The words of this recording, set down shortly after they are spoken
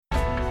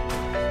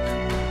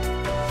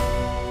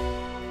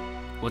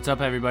What's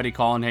up, everybody?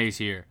 Colin Hayes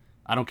here.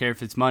 I don't care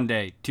if it's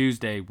Monday,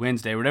 Tuesday,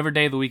 Wednesday, whatever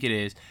day of the week it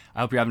is. I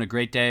hope you're having a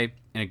great day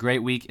and a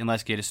great week, and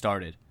let's get it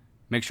started.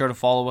 Make sure to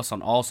follow us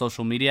on all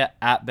social media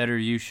at Better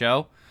You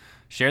Show.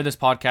 Share this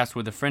podcast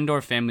with a friend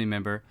or family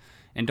member,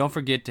 and don't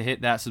forget to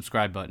hit that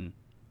subscribe button.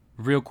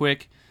 Real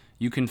quick,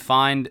 you can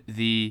find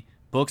the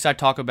books I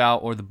talk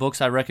about or the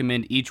books I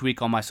recommend each week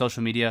on my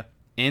social media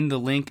in the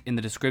link in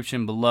the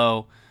description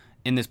below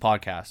in this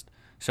podcast.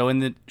 So in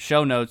the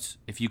show notes,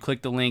 if you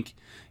click the link,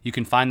 you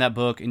can find that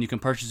book and you can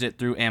purchase it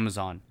through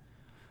Amazon.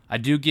 I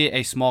do get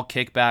a small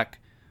kickback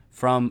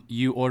from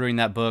you ordering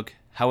that book.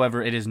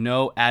 However, it is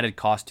no added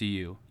cost to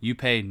you. You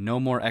pay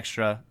no more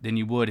extra than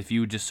you would if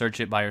you would just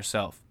search it by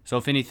yourself. So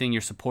if anything,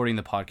 you're supporting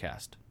the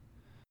podcast.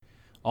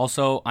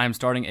 Also, I am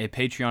starting a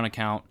Patreon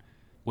account,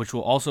 which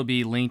will also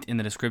be linked in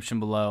the description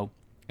below.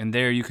 And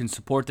there you can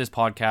support this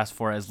podcast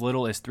for as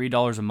little as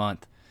 $3 a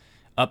month,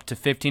 up to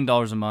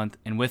 $15 a month.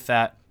 And with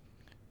that,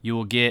 you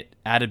will get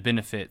added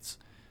benefits.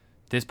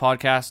 This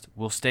podcast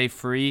will stay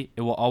free.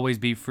 It will always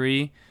be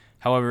free.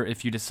 However,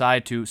 if you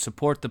decide to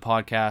support the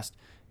podcast,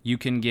 you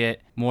can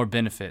get more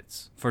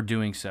benefits for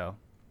doing so.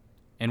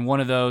 And one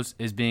of those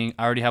is I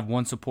already have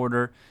one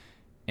supporter,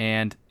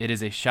 and it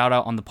is a shout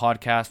out on the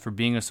podcast for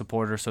being a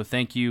supporter. So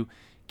thank you,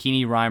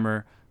 Keeney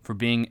Reimer, for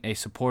being a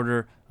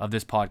supporter of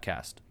this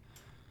podcast.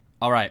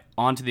 All right,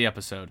 on to the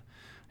episode.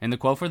 And the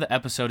quote for the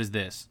episode is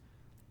this: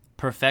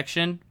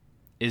 perfection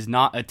is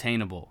not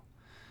attainable,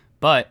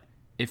 but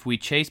if we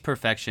chase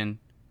perfection,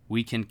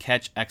 we can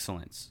catch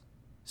excellence.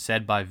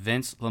 Said by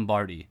Vince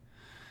Lombardi.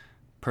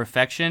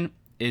 Perfection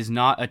is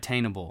not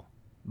attainable,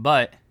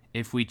 but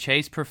if we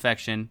chase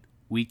perfection,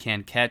 we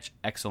can catch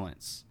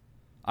excellence.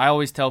 I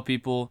always tell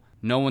people,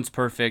 no one's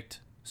perfect,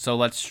 so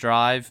let's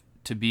strive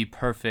to be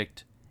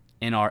perfect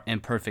in our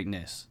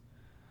imperfectness.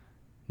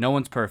 No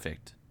one's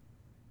perfect.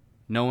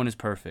 No one is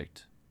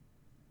perfect.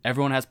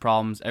 Everyone has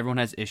problems. Everyone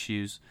has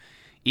issues.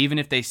 Even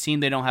if they seem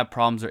they don't have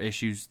problems or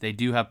issues, they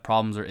do have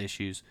problems or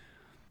issues.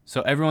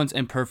 So everyone's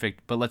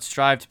imperfect, but let's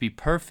strive to be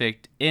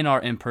perfect in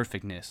our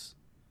imperfectness.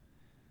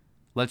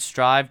 Let's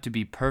strive to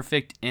be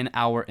perfect in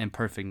our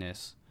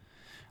imperfectness.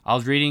 I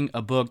was reading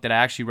a book that I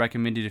actually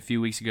recommended a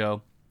few weeks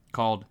ago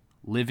called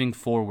Living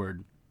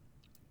Forward.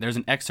 There's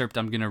an excerpt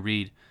I'm going to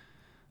read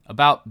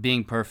about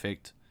being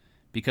perfect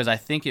because I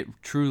think it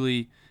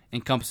truly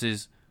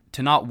encompasses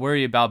to not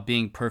worry about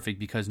being perfect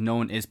because no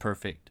one is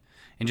perfect,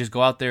 and just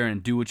go out there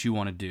and do what you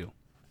want to do.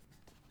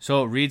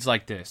 So it reads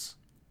like this.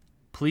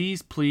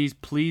 Please, please,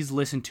 please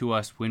listen to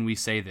us when we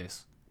say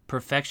this.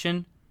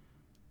 Perfection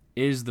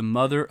is the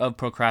mother of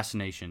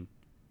procrastination.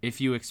 If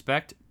you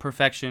expect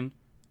perfection,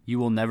 you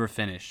will never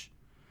finish.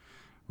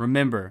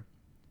 Remember,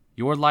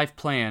 your life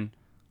plan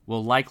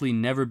will likely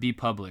never be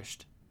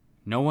published.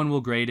 No one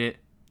will grade it.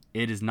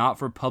 It is not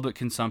for public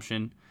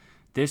consumption.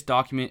 This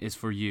document is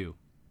for you.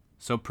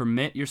 So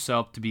permit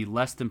yourself to be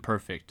less than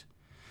perfect.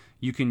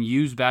 You can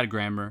use bad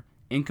grammar,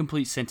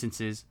 incomplete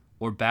sentences,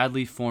 or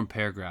badly formed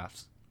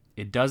paragraphs.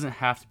 It doesn't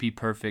have to be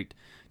perfect,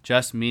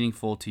 just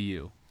meaningful to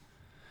you.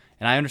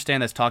 And I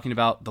understand that's talking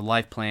about the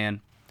life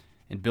plan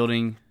and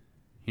building,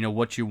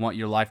 what you want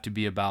your life to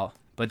be about,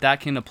 but that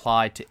can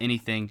apply to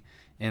anything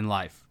in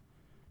life.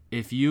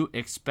 If you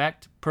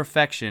expect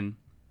perfection,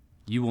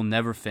 you will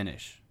never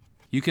finish.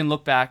 You can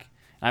look back,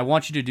 and I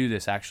want you to do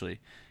this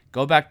actually.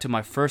 Go back to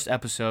my first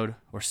episode,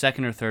 or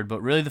second or third, but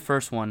really the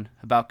first one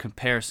about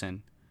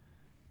comparison.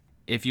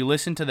 If you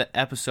listen to the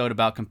episode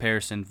about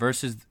comparison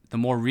versus the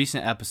more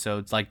recent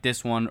episodes like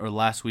this one or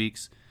last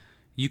week's,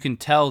 you can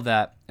tell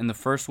that in the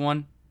first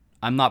one,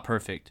 I'm not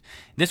perfect.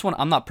 This one,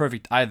 I'm not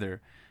perfect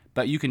either,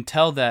 but you can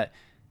tell that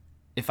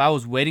if I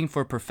was waiting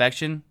for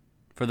perfection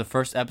for the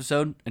first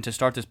episode and to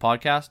start this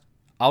podcast,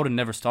 I would have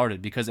never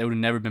started because it would have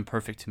never been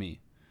perfect to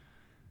me.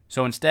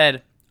 So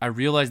instead, I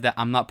realized that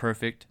I'm not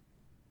perfect.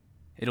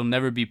 It'll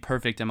never be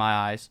perfect in my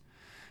eyes.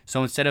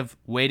 So instead of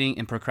waiting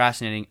and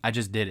procrastinating, I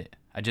just did it.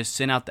 I just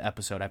sent out the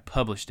episode. I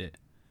published it.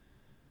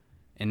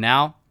 And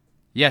now,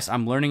 yes,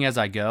 I'm learning as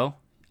I go.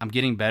 I'm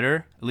getting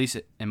better. At least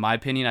in my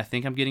opinion, I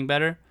think I'm getting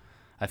better.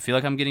 I feel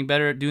like I'm getting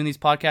better at doing these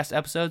podcast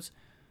episodes.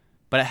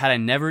 But had I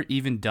never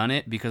even done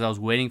it because I was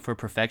waiting for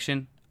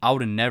perfection, I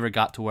would have never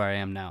got to where I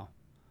am now.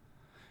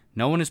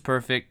 No one is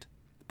perfect,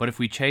 but if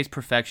we chase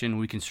perfection,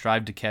 we can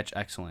strive to catch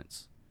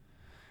excellence.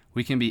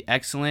 We can be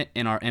excellent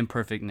in our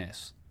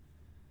imperfectness.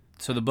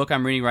 So the book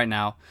I'm reading right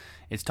now,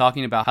 it's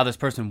talking about how this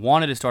person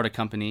wanted to start a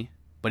company,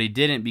 but he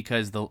didn't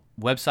because the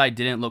website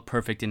didn't look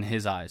perfect in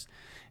his eyes.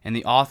 And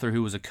the author,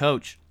 who was a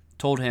coach,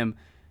 told him,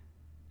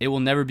 it will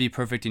never be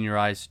perfect in your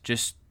eyes.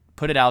 Just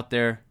put it out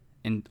there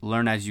and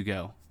learn as you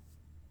go.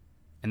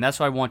 And that's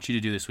what I want you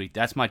to do this week.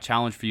 That's my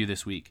challenge for you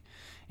this week.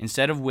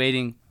 Instead of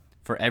waiting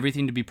for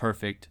everything to be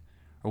perfect,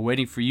 or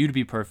waiting for you to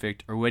be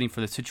perfect, or waiting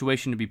for the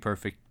situation to be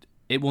perfect,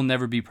 it will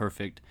never be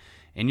perfect.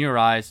 In your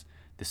eyes,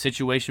 the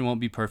situation won't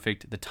be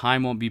perfect. The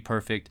time won't be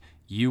perfect.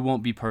 You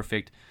won't be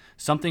perfect.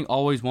 Something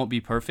always won't be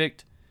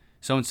perfect.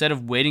 So instead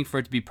of waiting for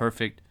it to be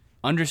perfect,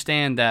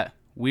 understand that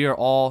we are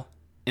all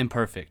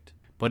imperfect.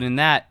 But in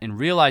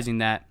realizing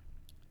that,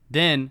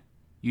 then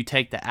you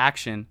take the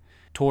action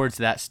towards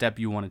that step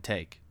you want to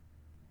take.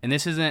 And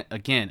this isn't,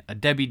 again, a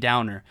Debbie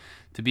Downer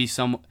to be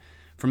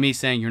for me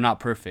saying you're not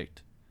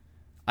perfect.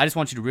 I just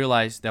want you to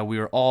realize that we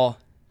are all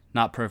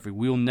not perfect.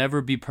 We will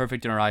never be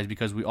perfect in our eyes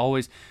because we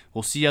always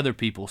will see other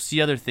people,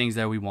 see other things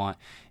that we want,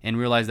 and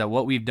realize that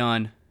what we've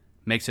done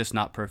makes us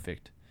not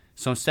perfect.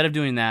 So instead of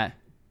doing that,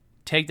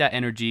 take that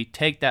energy,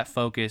 take that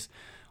focus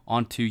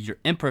onto your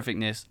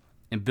imperfectness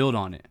and build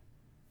on it.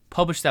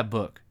 Publish that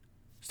book.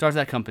 Start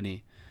that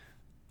company.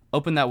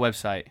 Open that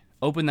website.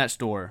 Open that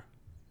store.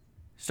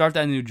 Start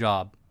that new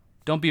job.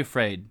 Don't be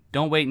afraid.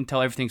 Don't wait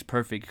until everything's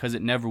perfect because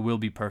it never will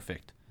be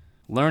perfect.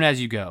 Learn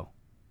as you go.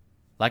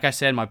 Like I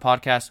said, my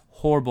podcast,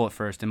 horrible at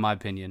first in my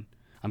opinion.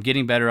 I'm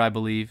getting better, I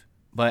believe.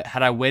 But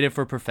had I waited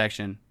for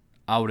perfection,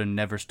 I would have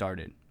never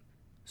started.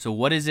 So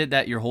what is it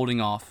that you're holding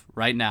off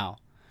right now?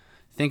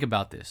 Think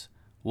about this.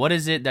 What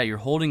is it that you're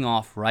holding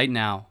off right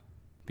now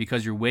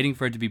because you're waiting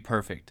for it to be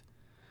perfect?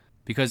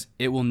 Because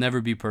it will never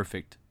be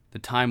perfect. The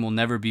time will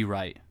never be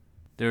right.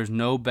 There is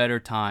no better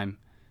time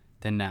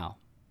than now.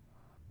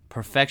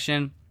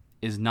 Perfection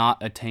is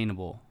not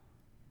attainable.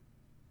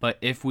 But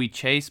if we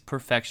chase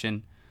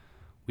perfection,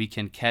 we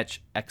can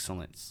catch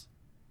excellence.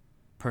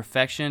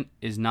 Perfection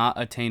is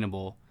not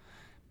attainable,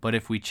 but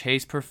if we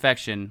chase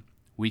perfection,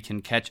 we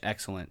can catch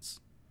excellence.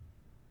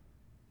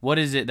 What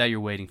is it that you're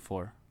waiting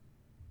for?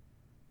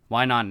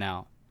 Why not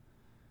now?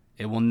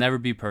 It will never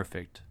be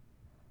perfect.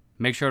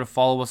 Make sure to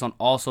follow us on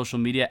all social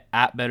media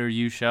at Better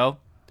You Show.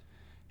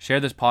 Share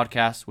this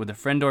podcast with a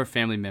friend or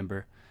family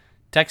member.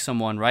 Text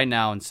someone right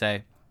now and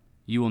say,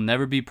 you will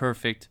never be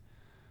perfect,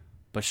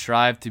 but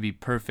strive to be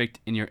perfect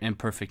in your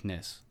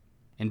imperfectness.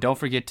 And don't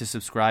forget to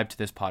subscribe to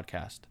this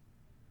podcast.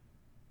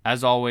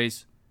 As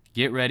always,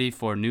 get ready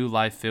for a new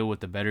life filled with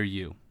the better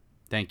you.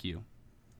 Thank you.